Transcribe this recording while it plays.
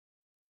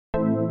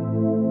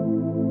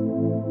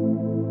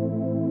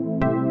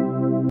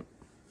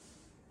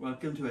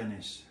Welcome to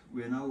Ennis.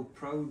 We are now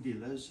proud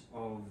dealers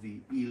of the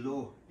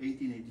ELO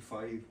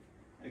 1885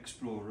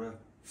 Explorer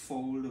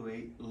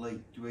fold-away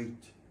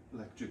lightweight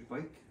electric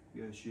bike.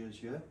 Here she is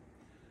here.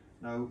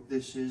 Now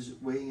this is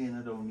weighing in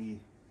at only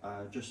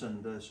just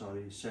under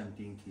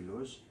 17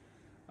 kilos.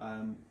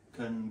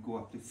 Can go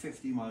up to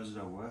 50 miles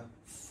an hour,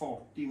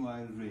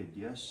 40-mile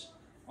radius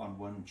on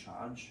one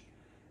charge.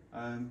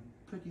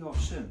 Pretty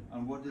awesome.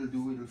 And what it'll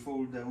do, it'll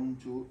fold down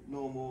to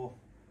no more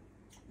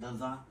than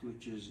that,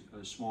 which is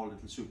a small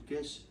little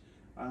suitcase.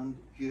 And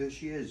here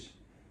she is.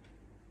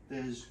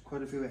 There's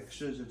quite a few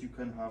extras that you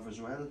can have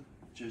as well,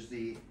 which is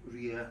the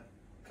rear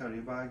carry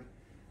bag,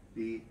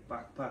 the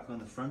backpack on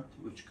the front,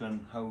 which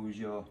can house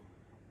your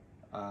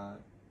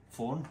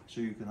phone, so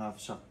you can have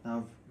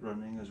sat-nav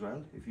running as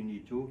well if you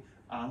need to.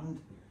 And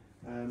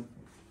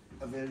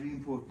a very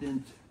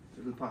important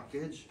little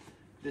package,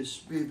 this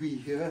baby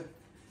here,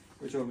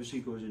 which obviously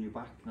goes in your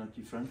back, not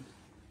your front.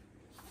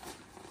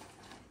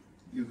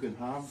 You can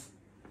have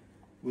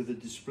with a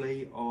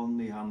display on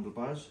the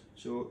handlebars,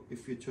 so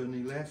if you're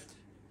turning left,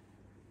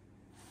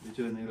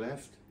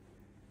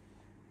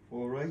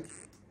 or right,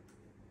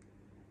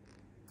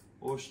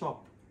 or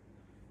stop.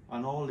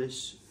 And all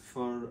this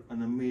for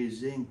an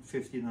amazing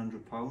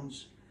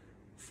 £1,500,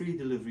 free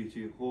delivery to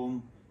your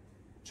home,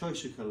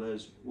 choice of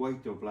colours,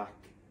 white or black.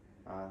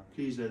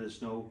 Please let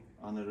us know,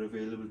 and they're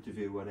available to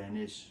view at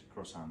Ennis,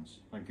 Cross Hands.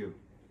 Thank you.